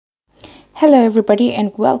Hello everybody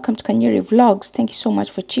and welcome to Kanyiri Vlogs. Thank you so much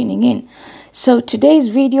for tuning in. So today's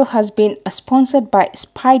video has been sponsored by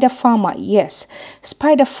Spider Farmer. Yes,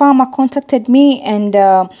 Spider Farmer contacted me and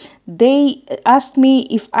they asked me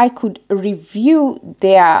if I could review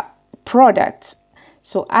their products.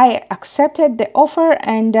 So I accepted the offer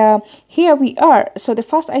and here we are. So the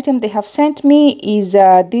first item they have sent me is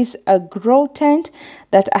this grow tent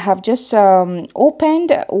that I have just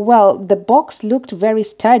opened. Well, the box looked very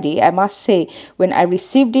sturdy, I must say. When I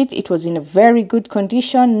received it, it was in a very good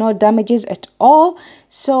condition, no damages at all.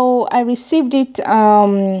 So I received it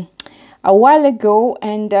a while ago,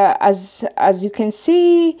 and as you can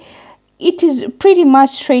see, it is pretty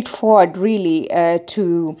much straightforward really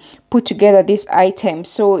to put together this item.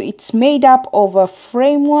 So it's made up of a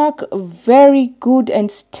framework, very good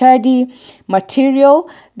and sturdy material.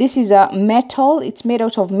 This is a metal, it's made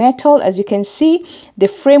out of metal. As you can see, the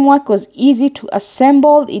framework was easy to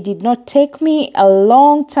assemble. It did not take me a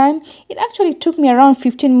long time. It actually took me around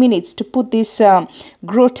 15 minutes to put this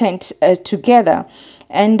grow tent together.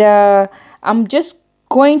 And I'm just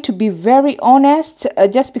going to be very honest,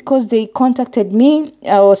 just because they contacted me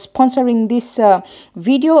or sponsoring this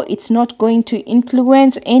video, it's not going to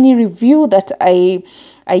influence any review that I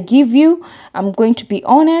give you. I'm going to be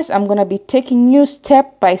honest. I'm going to be taking you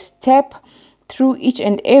step by step through each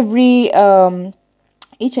and every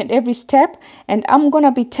step, and I'm going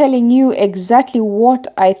to be telling you exactly what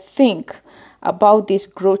I think about this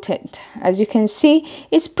grow tent. As you can see,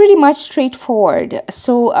 it's pretty much straightforward.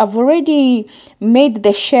 So I've already made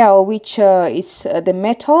the shell, which is the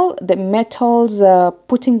metals,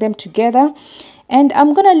 putting them together, and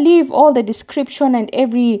I'm gonna leave all the description and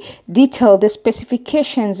every detail, the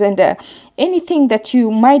specifications, and anything that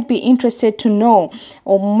you might be interested to know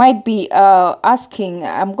or might be asking.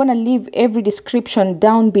 I'm gonna leave every description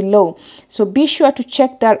down below, so be sure to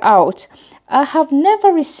check that out. I have never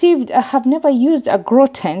used a grow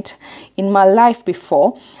tent in my life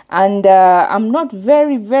before, and I'm not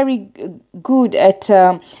very good at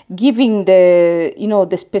giving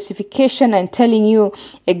the specification and telling you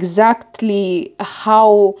exactly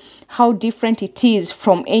how different it is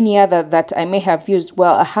from any other that I may have used.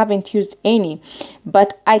 Well, I haven't used any,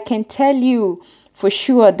 but I can tell you for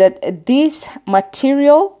sure that this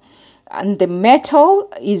material and the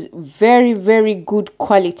metal is very good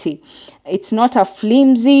quality. It's not a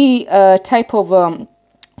flimsy type of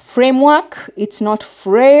framework. It's not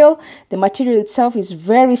frail. The material itself is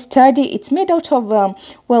very sturdy. It's made out of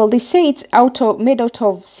well, they say it's made out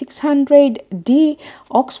of 600D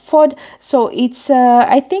Oxford. So it's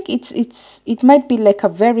I think it might be like a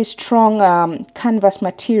very strong canvas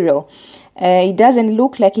material. It doesn't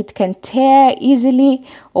look like it can tear easily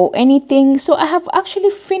or anything. So I have actually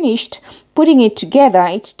finished putting it together.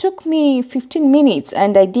 It took me 15 minutes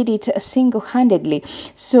and I did it single-handedly.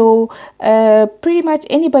 So pretty much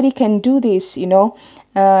anybody can do this, you know.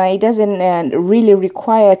 It doesn't really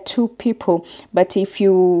require two people, but if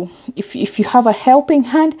you have a helping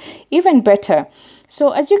hand, even better.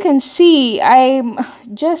 So as you can see, I'm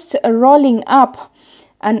just rolling up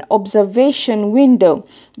an observation window.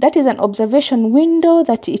 That is an observation window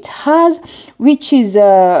that it has, which is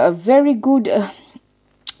very good.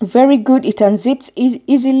 It unzips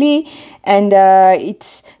easily, and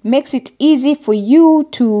it makes it easy for you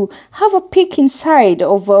to have a peek inside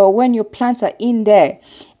of when your plants are in there.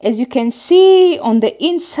 As you can see on the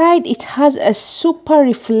inside, it has a super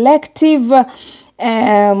reflective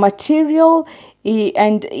material,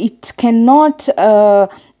 and it cannot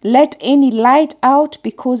let any light out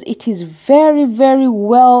because it is very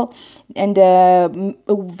well and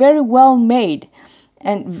very well made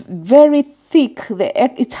and very thick.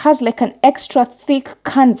 It has like an extra thick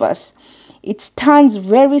canvas. It stands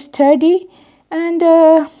very sturdy, and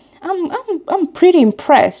I'm pretty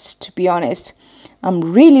impressed, to be honest.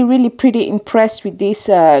 I'm really pretty impressed with this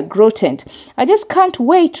grow tent. I just can't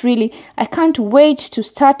wait, really. I can't wait to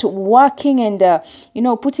start working and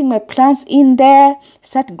putting my plants in there,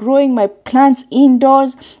 start growing my plants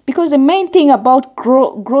indoors, because the main thing about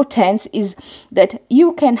grow tents is that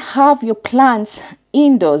you can have your plants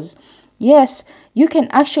indoors. Yes, you can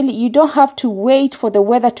actually, you don't have to wait for the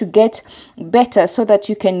weather to get better so that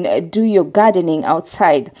you can do your gardening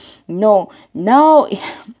outside. No, now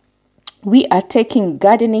we are taking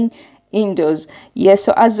gardening indoors. Yes,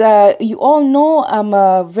 so as you all know,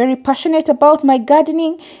 I'm very passionate about my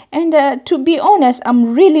gardening, and to be honest,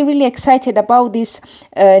 I'm really excited about this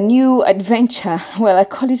new adventure. Well, I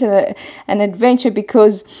call it an adventure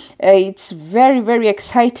because it's very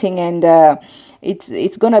exciting, and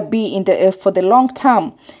it's gonna be in the for the long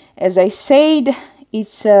term. As I said,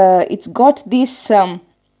 it's got this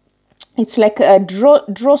it's like a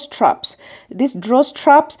draw straps. These draw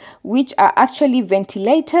straps, which are actually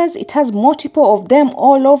ventilators, it has multiple of them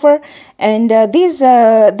all over, and this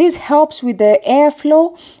helps with the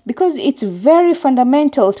airflow, because it's very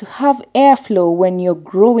fundamental to have airflow when you're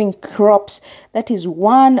growing crops. That is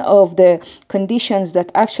one of the conditions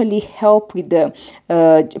that actually help with the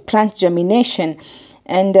plant germination.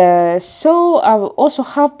 And so I also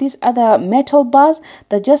have these other metal bars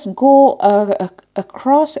that just go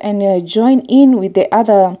across and join in with the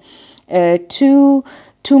other two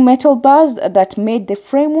metal bars that made the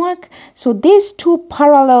framework. So these two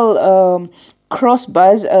parallel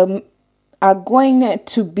crossbars are going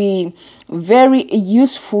to be very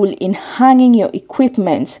useful in hanging your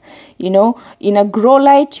equipment. You know, in a grow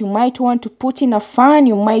light, you might want to put in a fan,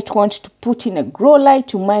 you might want to put in a grow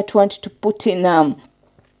light, you might want to put in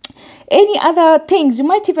any other things. You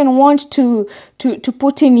might even want to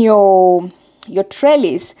put in your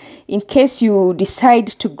trellis in case you decide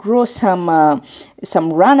to grow some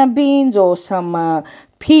runner beans or some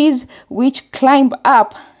peas which climb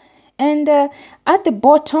up. And at the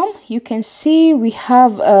bottom, you can see we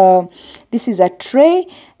have this is a tray,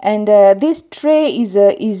 and this tray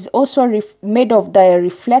is also made of the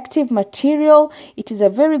reflective material. It is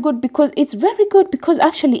very good because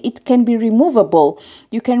actually it can be removable.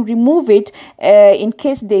 You can remove it in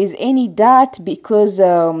case there is any dirt, because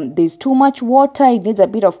there's too much water, it needs a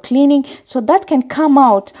bit of cleaning, so that can come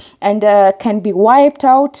out and can be wiped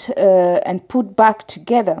out and put back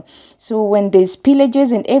together. So when there's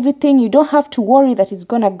pillages and everything, you don't have to worry that it's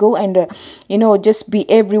gonna go and just be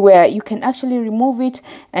everywhere. You can actually remove it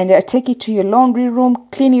and take it to your laundry room,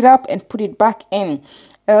 clean it up, and put it back in.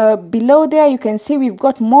 Below there, you can see we've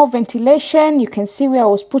got more ventilation. You can see where I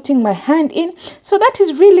was putting my hand in. So that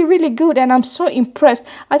is really, really good, and I'm so impressed.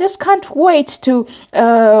 I just can't wait to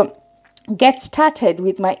get started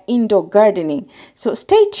with my indoor gardening. So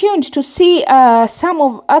stay tuned to see some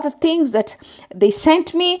of other things that they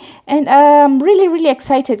sent me, and I'm really, really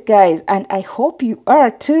excited, guys, and I hope you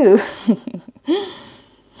are too.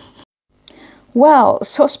 Well,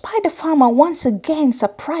 so Spider Farmer once again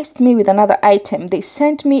surprised me with another item. They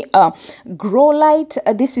sent me a grow light.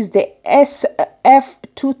 This is the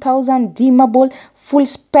SF2000 dimmable full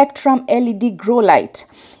spectrum LED grow light.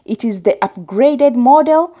 It is the upgraded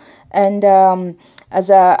model, and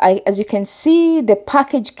as you can see, the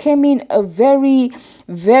package came in a very,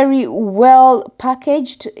 very well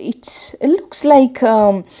packaged. It looks like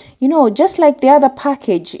just like the other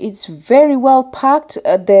package. It's very well packed.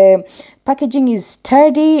 The packaging is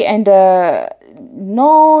sturdy, and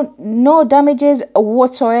no damages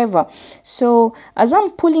whatsoever. So as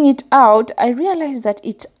I'm pulling it out, I realized that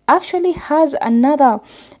it actually has another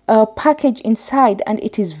package inside, and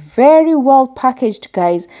it is very well packaged,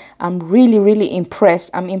 guys. I'm really, really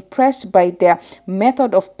impressed. I'm impressed by their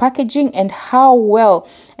method of packaging and how well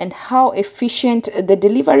and how efficient. The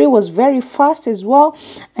delivery was very fast as well,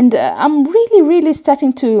 and I'm really, really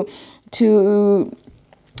starting to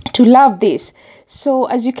love this. So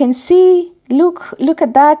as you can see, look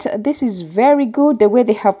at that. This is very good, the way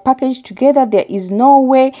they have packaged together. There is no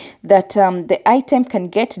way that the item can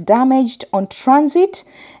get damaged on transit.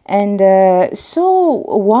 And so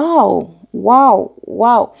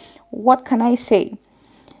wow, what can I say?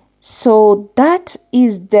 So that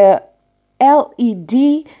is the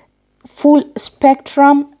LED full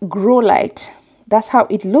spectrum grow light. That's how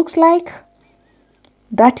it looks like.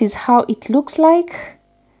 That is how it looks like.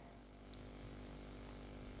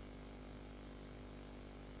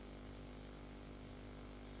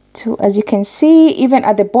 So as you can see, even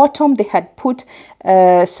at the bottom, they had put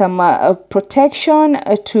some protection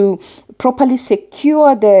to properly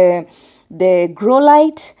secure the grow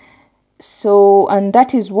light. So, and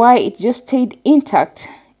that is why it just stayed intact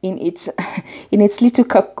in its little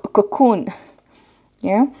cocoon.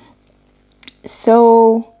 Yeah.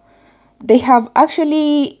 So they have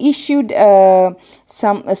actually issued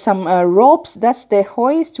some ropes. That's the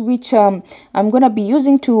hoist, which I'm gonna be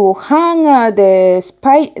using to hang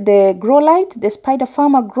the grow light, the Spider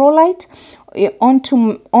Farmer grow light,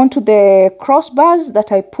 onto the crossbars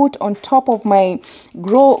that I put on top of my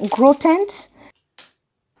grow tent.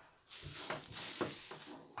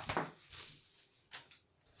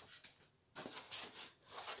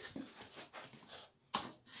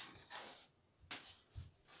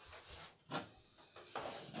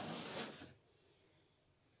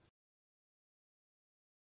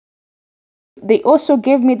 They also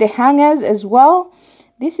gave me the hangers as well.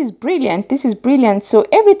 This is brilliant. This is brilliant. So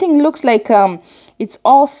everything looks like it's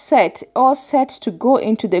all set to go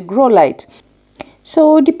into the grow light.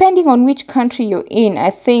 So depending on which country you're in,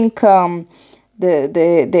 I think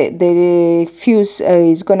the fuse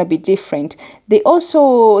is gonna be different. They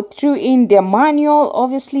also threw in their manual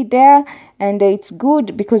obviously there, and it's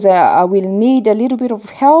good because I will need a little bit of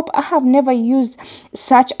help. I have never used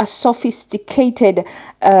such a sophisticated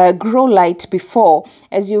grow light before.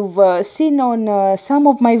 As you've seen on some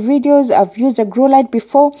of my videos, I've used a grow light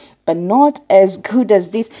before, but not as good as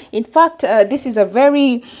this. In fact, this is a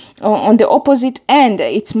very on the opposite end.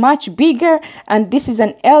 It's much bigger, and this is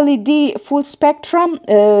an LED full spectrum.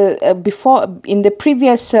 Before, in the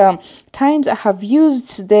previous times, I have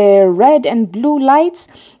used the red and blue lights,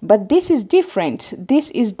 but this is different.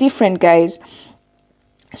 This is different, guys.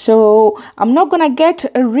 So I'm not gonna get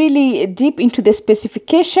really deep into the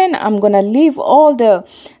specification. I'm gonna leave all the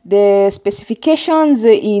specifications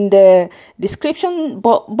in the description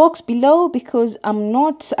box below, because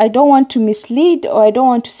I don't want to mislead, or I don't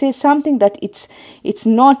want to say something that it's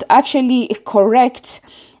not actually correct.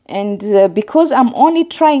 And because I'm only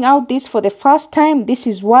trying out this for the first time, this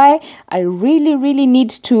is why I really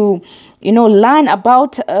need to, you know, learn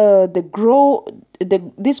about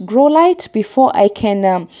this grow light before I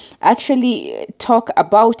can actually talk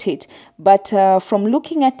about it. But from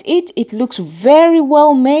looking at it, it looks very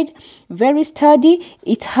well made, very sturdy.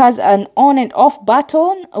 It has an on and off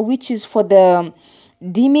button, which is for the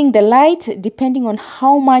dimming the light depending on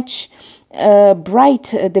how much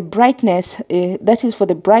the brightness, that is for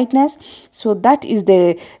the brightness. So that is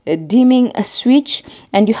the dimming switch,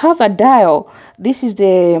 and you have a dial. That's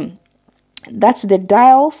the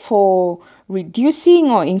dial for reducing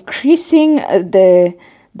or increasing the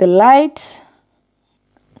light.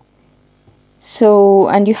 So,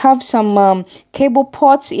 and you have some cable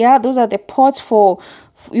ports. Yeah, those are the ports for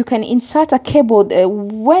you can insert a cable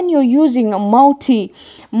when you're using a multi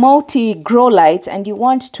grow lights and you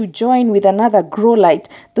want to join with another grow light.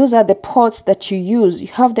 Those are the ports that you use. You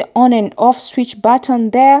have the on and off switch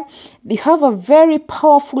button there. You have a very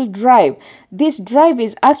powerful drive. This drive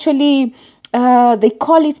is actually they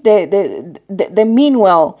call it the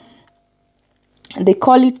meanwell. They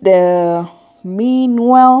call it the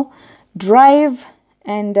meanwell drive,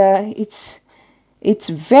 and it's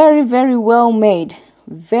very well made.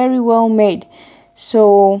 Very well made.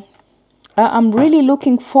 So I'm really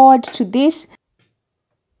looking forward to this.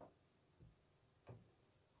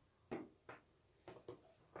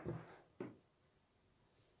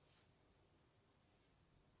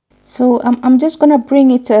 So I'm just gonna bring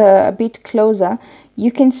it a bit closer.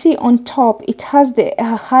 You can see on top it has the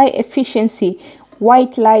high efficiency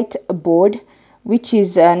white light board, which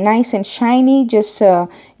is nice and shiny, just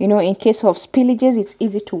you know, in case of spillages it's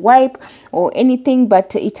easy to wipe or anything.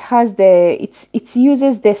 But it has it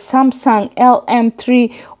uses the Samsung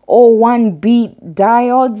LM301B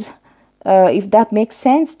diodes, if that makes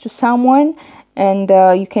sense to someone. And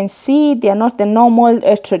you can see they are not the normal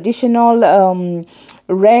traditional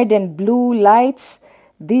red and blue lights.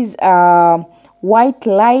 These are white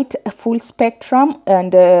light full spectrum,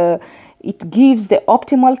 and it gives the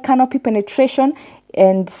optimal canopy penetration,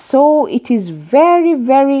 and so it is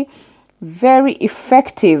very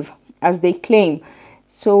effective, as they claim.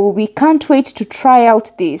 So we can't wait to try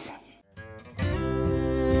out this.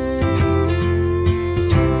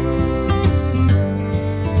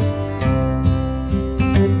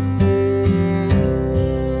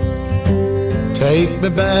 Take me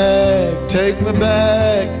back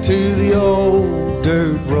to the old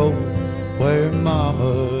dirt road where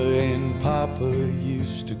Mama and Papa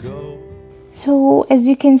used to go. So as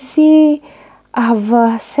you can see,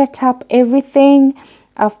 I've set up everything.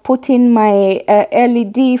 I've put in my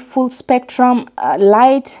LED full spectrum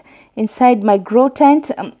light inside my grow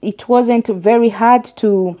tent. It wasn't very hard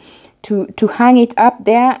to hang it up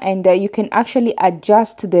there, and you can actually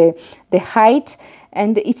adjust the height.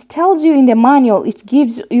 And it tells you in the manual, it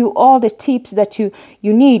gives you all the tips that you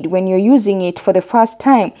need when you're using it for the first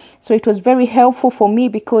time. So it was very helpful for me,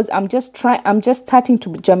 because I'm just starting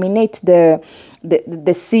to germinate the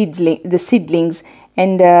seedlings,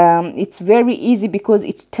 and it's very easy because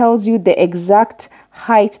it tells you the exact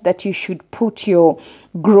height that you should put your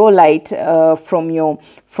grow light from your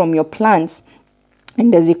plants.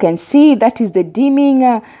 And as you can see, that is the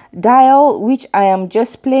dimming dial, which I am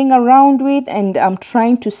just playing around with, and I'm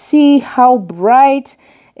trying to see how bright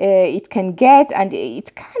it can get. And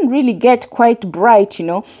it can really get quite bright, you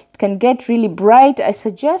know. It can get really bright. I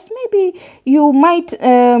suggest maybe you might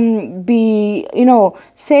be, you know,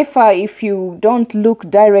 safer if you don't look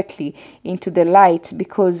directly into the light,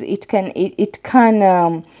 because it can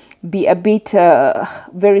be a bit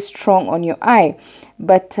very strong on your eye.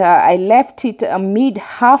 But I left it mid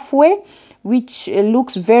halfway which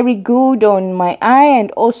looks very good on my eye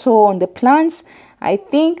and also on the plants, I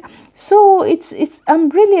think. So I'm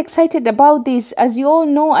really excited about this. As you all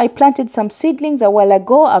know, I planted some seedlings a while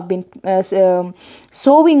ago. I've been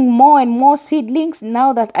sowing more and more seedlings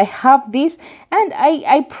now that I have this, and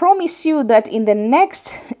I promise you that in the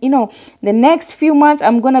next the next few months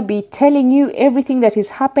I'm gonna be telling you everything that is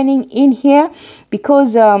happening in here,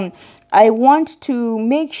 because I want to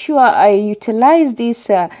make sure I utilize this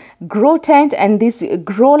grow tent and this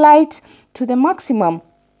grow light to the maximum.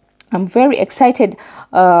 I'm very excited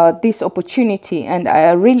this opportunity, and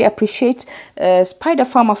I really appreciate Spider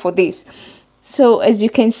Farmer for this. So as you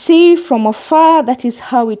can see from afar, that is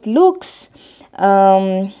how it looks.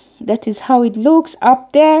 That is how it looks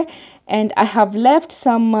up there, and I have left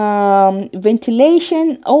some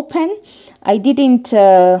ventilation open. I didn't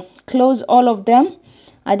close all of them.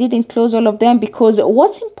 I didn't close all of them because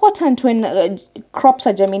what's important when crops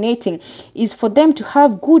are germinating is for them to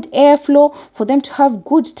have good airflow, for them to have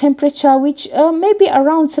good temperature, which maybe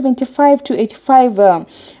around 75 to 85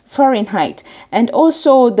 Fahrenheit. And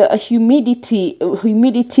also the humidity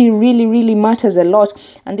really matters a lot.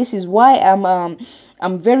 And this is why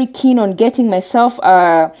I'm very keen on getting myself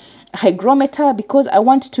a hygrometer, because I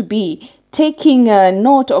want to be taking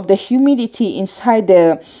note of the humidity inside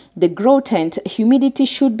the grow tent. Humidity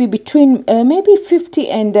should be between maybe 50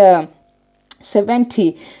 and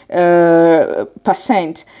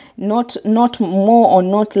 70%, not more or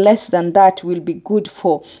not less than that will be good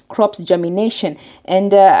for crops germination.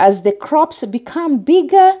 And as the crops become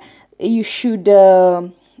bigger, you should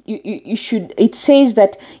it says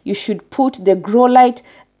that you should put the grow light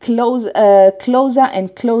closer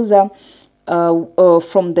and closer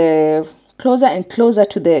closer and closer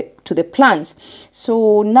to the plants.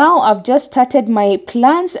 So now I've just started my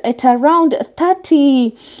plants at around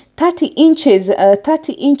 30 inches,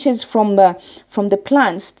 30 inches from the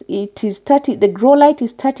plants. It is 30. The grow light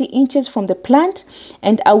is 30 inches from the plant,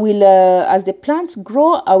 and I will as the plants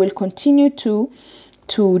grow, I will continue to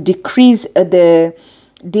decrease the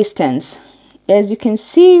distance. As you can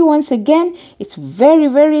see, once again, it's very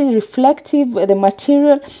reflective, the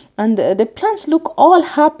material, and the plants look all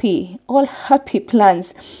happy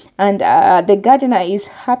plants, and the gardener is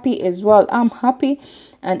happy as well. I'm happy,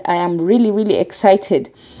 and I am really excited.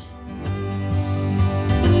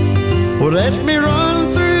 Well, let me run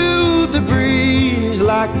through the breeze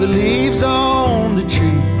like the leaves on the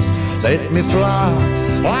trees. Let me fly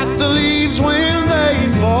like the leaves when they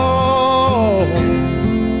fall.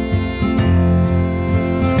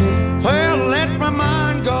 Well, let my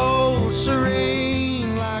mind go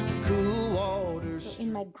serene like cool waters.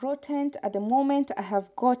 In my grow tent at the moment, I have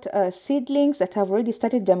got seedlings that have already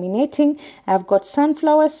started germinating. I've got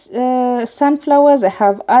sunflowers, I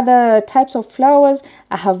have other types of flowers.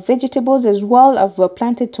 I have vegetables as well. I've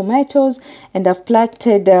planted tomatoes, and I've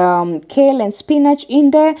planted kale and spinach in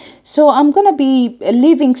there. So I'm gonna be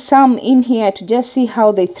leaving some in here to just see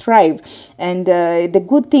how they thrive. And the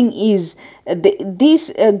good thing is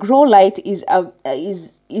this grow light is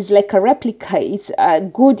like a replica. It's a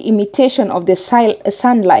good imitation of the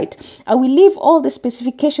sunlight. I will leave all the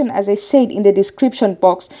specification, as I said, in the description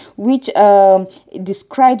box, which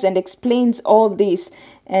describes and explains all this.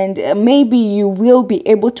 And maybe you will be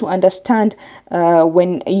able to understand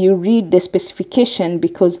when you read the specification,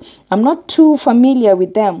 because I'm not too familiar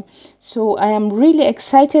with them. So I am really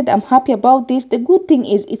excited. I'm happy about this. The good thing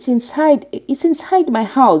is it's inside my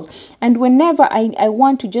house, and whenever I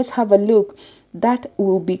want to just have a look, that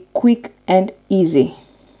will be quick and easy.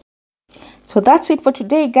 So that's it for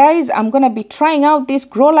today, guys. I'm gonna be trying out this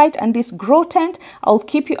grow light and this grow tent. I'll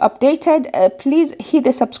keep you updated. Please hit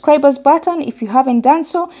the subscribers button if you haven't done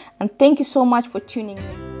so, and thank you so much for tuning in.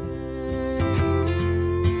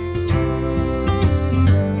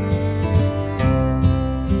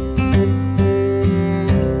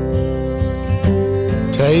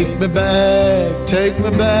 Take me back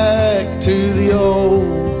to the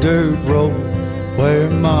old dirt road where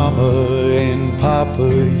Mama and Papa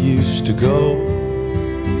used to go.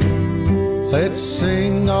 Let's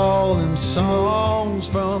sing all them songs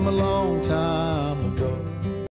from a long time ago.